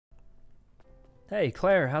Hey,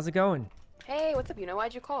 Claire, how's it going? Hey, what's up?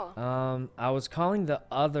 Why'd you call? I was calling the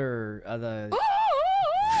other,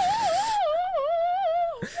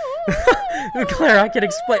 Claire, I can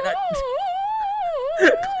explain that.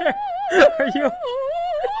 Claire, are you?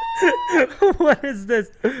 What is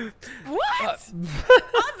this? What?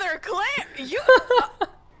 Other Claire? You?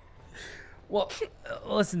 Well,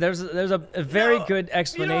 listen, there's a very good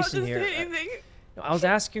explanation you don't here. have to say anything. I was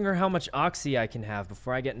asking her how much oxy I can have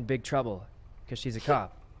before I get in big trouble, because she's a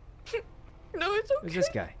cop. No, it's okay. Who's this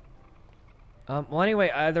guy? Well,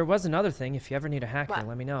 anyway, there was another thing. If you ever need a hacker, What?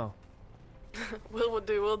 let me know. We'll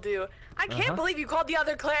do. I can't believe you called the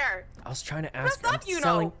other Claire. I was trying to ask. Messed up,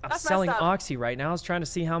 I'm That's selling messed up. oxy right now. I was trying to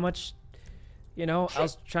see how much, I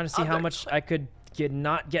was trying to see how Other much I could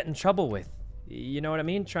not get in trouble with. You know what I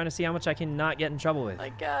mean? Trying to see how much I can not get in trouble with. I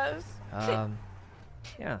guess.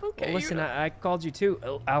 Yeah. Okay, Well, listen, I called you too.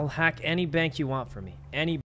 I'll hack any bank you want for me. Any